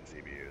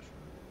CPUs.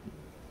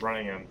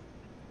 Running in.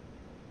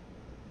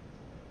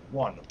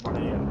 1.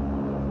 Running in.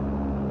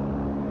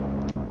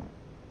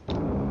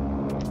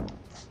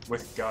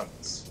 With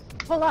guns.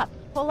 Pull up,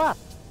 pull up.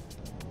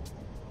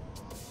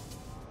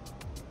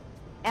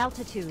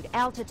 Altitude,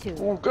 altitude.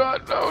 Oh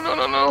God, no, no,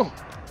 no, no!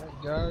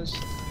 Alright guys,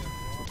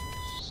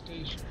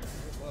 station,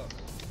 good luck.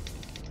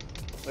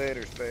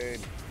 Later, Spade.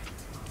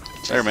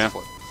 There, man.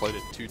 Flight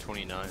at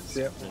 229.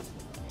 Yep.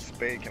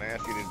 Spade, can I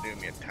ask you to do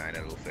me a tiny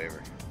little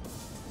favor?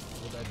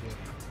 What I did.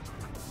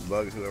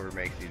 Bug whoever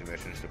makes these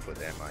missions to put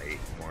the MI8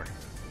 more.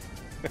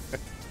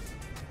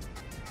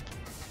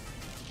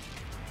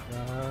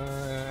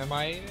 Am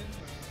I in?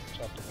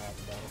 Talk to Matt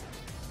about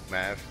it.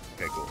 Mav?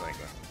 Okay, cool, thank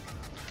you.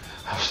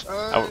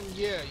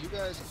 Yeah, you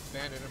guys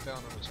banded him down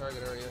on the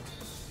target area.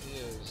 He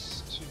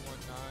is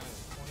 219 and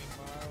 20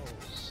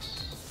 miles.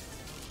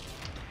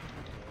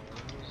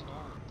 He is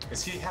not.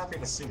 Is he happy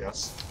to see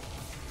us?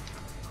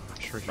 I'm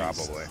sure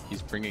Probably.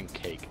 he's bringing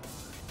cake.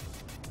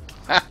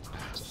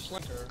 It's a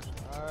flanker.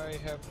 I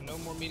have no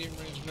more medium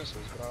range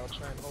missiles, but I'll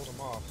try and hold him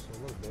off for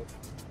a little bit.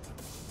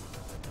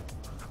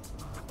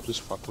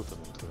 Just fuck with him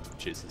until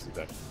he chases you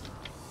back.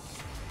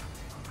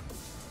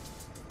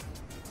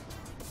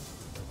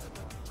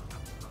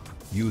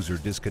 User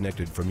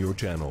disconnected from your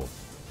channel.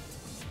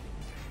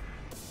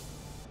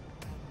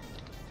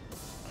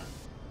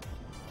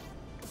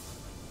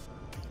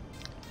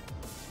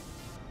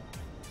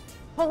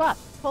 Pull up.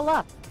 Pull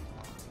up.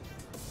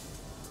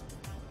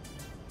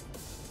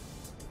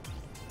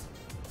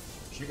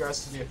 Did you guys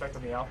see the effect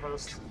on the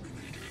outpost?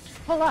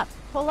 Pull up.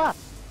 Pull up.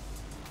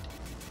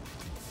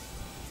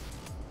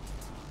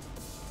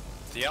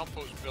 The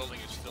outpost building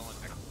is still in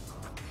there.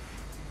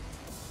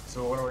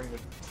 So what do we need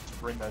to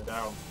bring that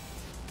down?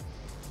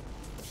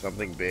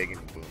 Something big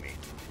and boomy.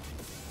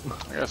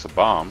 I got some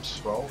bombs.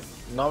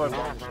 12? No,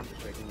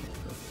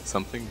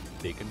 Something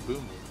big and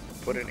boom.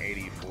 Put an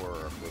 84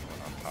 or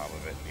equivalent on top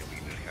of it, and we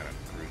can just kind of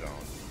cruise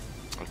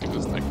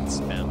on. I can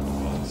spam the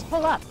walls.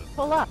 Pull up.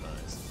 Pull up.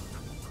 Nice.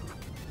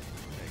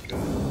 Okay,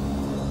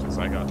 good.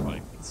 So I got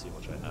like, let's see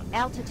what I have.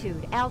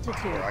 Altitude.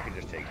 Altitude. Or I can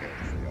just take care of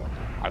it for y'all.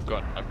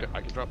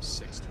 I can drop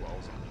 6 12s on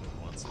it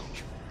at once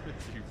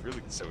if you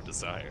really so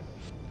desire.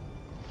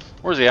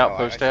 Where's the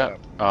outpost at?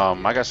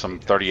 I got some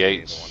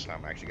 38s. The one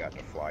time I actually got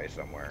to fly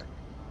somewhere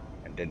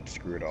and didn't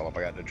screw it all up.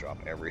 I got to drop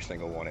every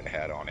single one it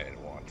had on it at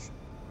once.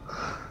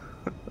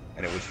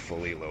 And it was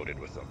fully loaded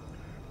with them.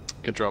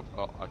 I can drop,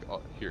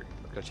 here,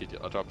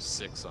 I'll drop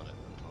 6 on it.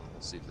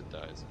 We'll see if it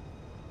dies.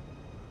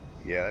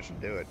 Yeah, that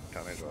should do it,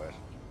 tonnage wise.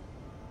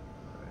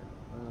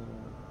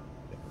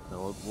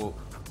 No,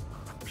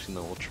 actually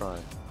no, we'll try.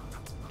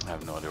 I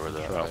have no idea where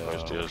the Try,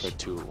 outpost we'll is. try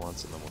 2 at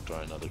once and then we'll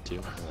try another 2.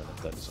 And then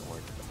if that doesn't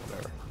work, then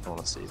whatever. I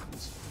want to save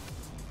these.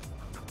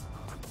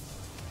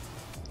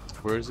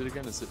 Where is it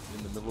again? Is it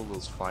in the middle of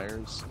those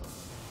fires?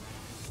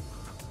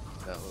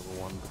 That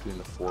little one between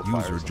the 4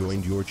 fires. User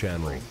joined your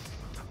channel.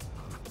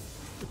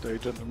 Good day,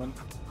 gentlemen.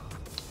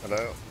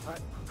 Hello? Hi.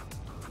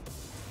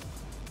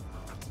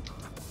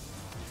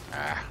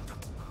 Ah.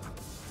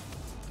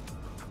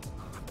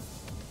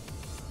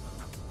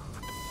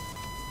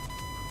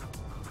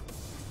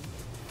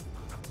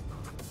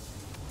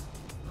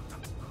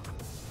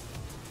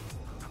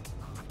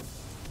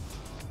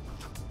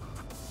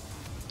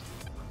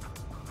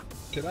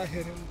 Did I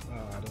hit him? I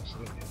don't see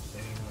him.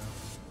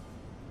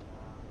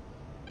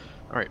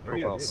 Alright,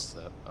 profile yeah,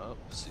 set up,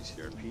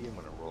 CCRP. I'm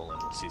gonna roll in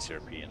with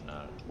CCRP and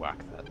whack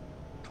that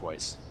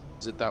twice.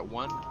 Is it that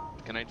one?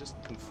 Can I just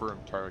confirm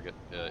target?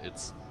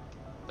 It's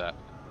that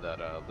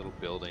little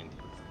building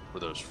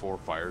where those 4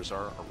 fires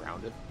are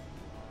around it.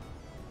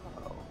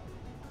 Oh,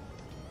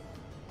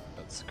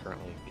 that's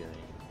currently getting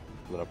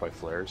lit up by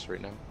flares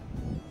right now.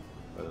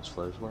 Where those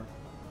flares were.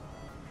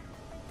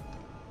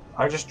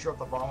 I just dropped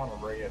the bomb on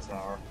the radio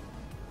tower.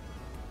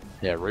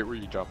 Yeah, right where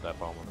you dropped that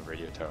bomb on the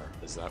radio tower.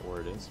 Is that where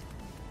it is?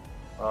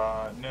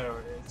 No,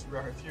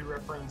 if you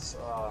reference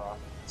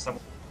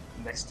something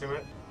next to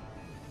it,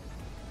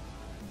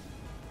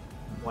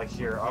 like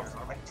here, I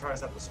can try to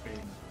set the speed.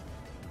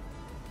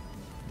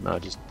 No,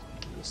 just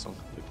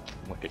something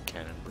like a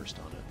cannon burst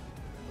on it.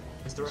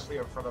 It's directly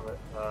in front of it.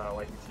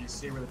 Like if you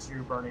see where the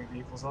 2 burning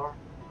vehicles are,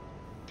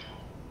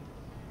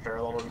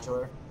 parallel to each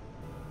other.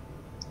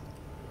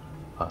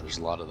 There's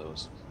a lot of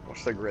those.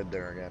 What's the grid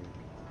there again?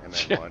 And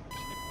then what?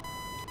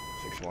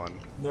 6-1.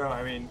 No,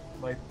 I mean,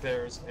 like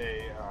there's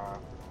a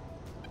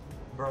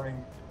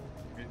burning.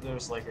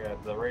 There's like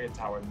the radio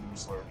tower in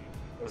Newsler.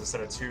 There's a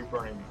set of 2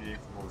 burning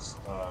vehicles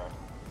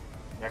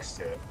next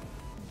to it.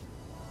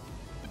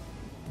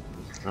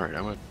 All right,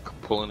 I'm gonna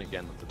pull in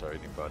again with the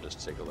targeting pod just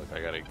to take a look.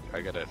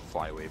 I gotta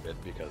fly away a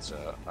bit because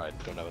I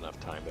don't have enough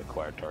time to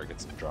acquire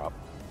targets and drop.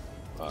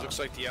 Looks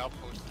like the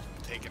outpost has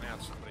been taken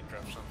out. Somebody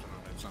dropped something on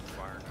it. It's on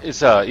fire now.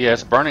 It's yeah,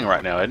 it's burning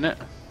right now, isn't it?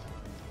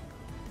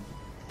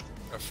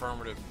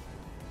 Affirmative.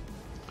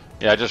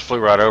 Yeah, I just flew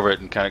right over it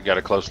and kind of got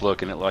a close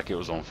look, and it like it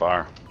was on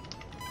fire.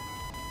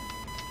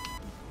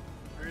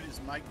 Here it is,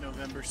 Mike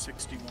November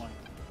 61.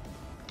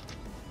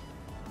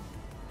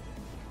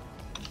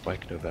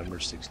 Mike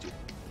November 60.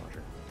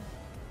 Roger.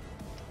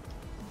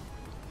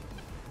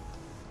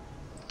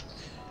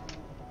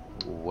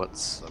 What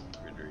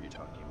subgrid are you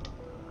talking about?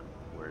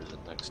 Where is it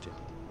next to?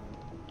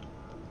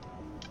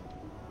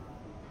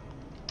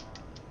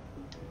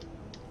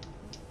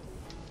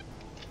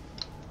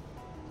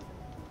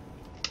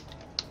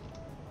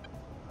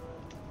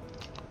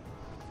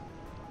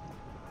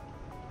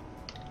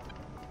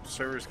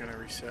 Server's gonna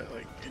reset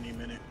like any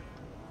minute.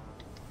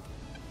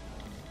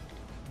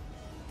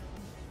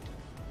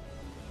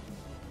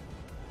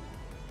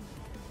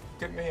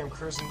 Get me, I'm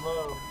cruising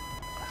low.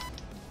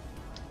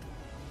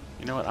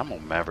 You know what? I'm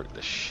gonna maverick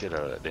the shit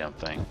out of that damn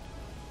thing.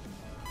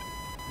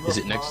 Is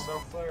it Look, next? no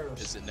flares.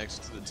 Is it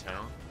next to the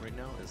town right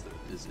now? Is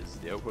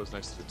the outpost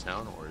next to the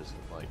town, or is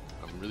it like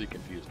I'm really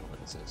confused on what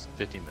this is?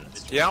 15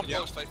 minutes. The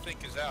outpost, I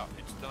think, is out.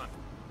 It's done.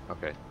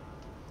 Okay.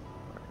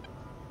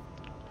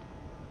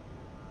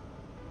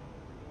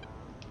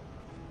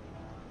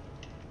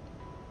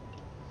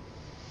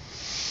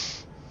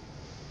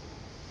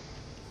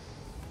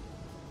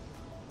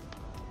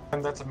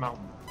 And that's a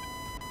mountain.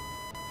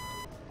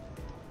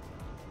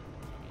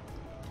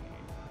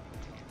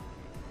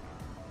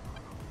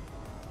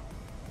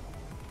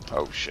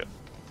 Oh shit.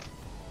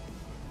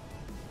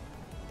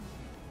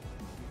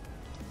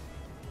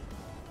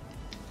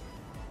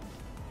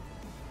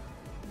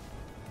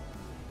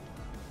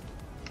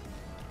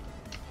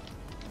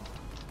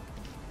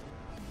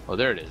 Oh,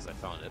 there it is. I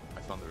found it.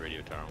 I found the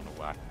radio tower. I'm gonna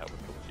whack that with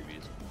a couple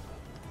TVs.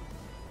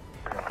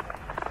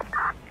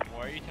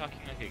 Why are you talking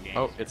like a game?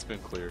 Oh, it's been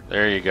cleared.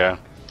 There you go.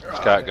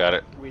 Scott got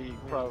it. We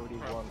probably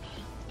won't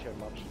kill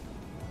much.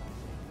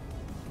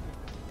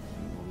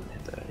 I'm gonna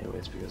hit that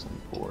anyways because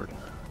I'm bored.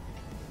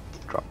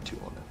 Drop 2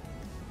 on it.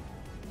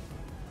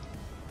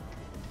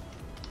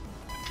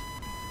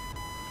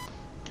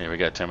 Okay, we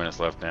got 10 minutes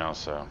left now,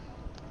 so.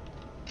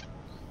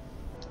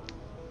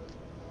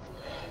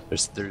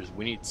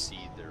 We need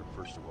seed there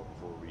first of all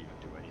before we even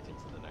do anything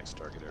for the next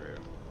target area.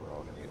 We're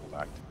all gonna get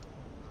whacked.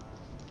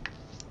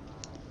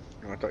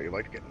 I thought you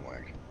liked getting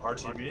whacked.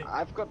 RTB?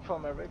 I've got 4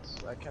 Mavericks,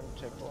 I can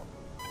take 4.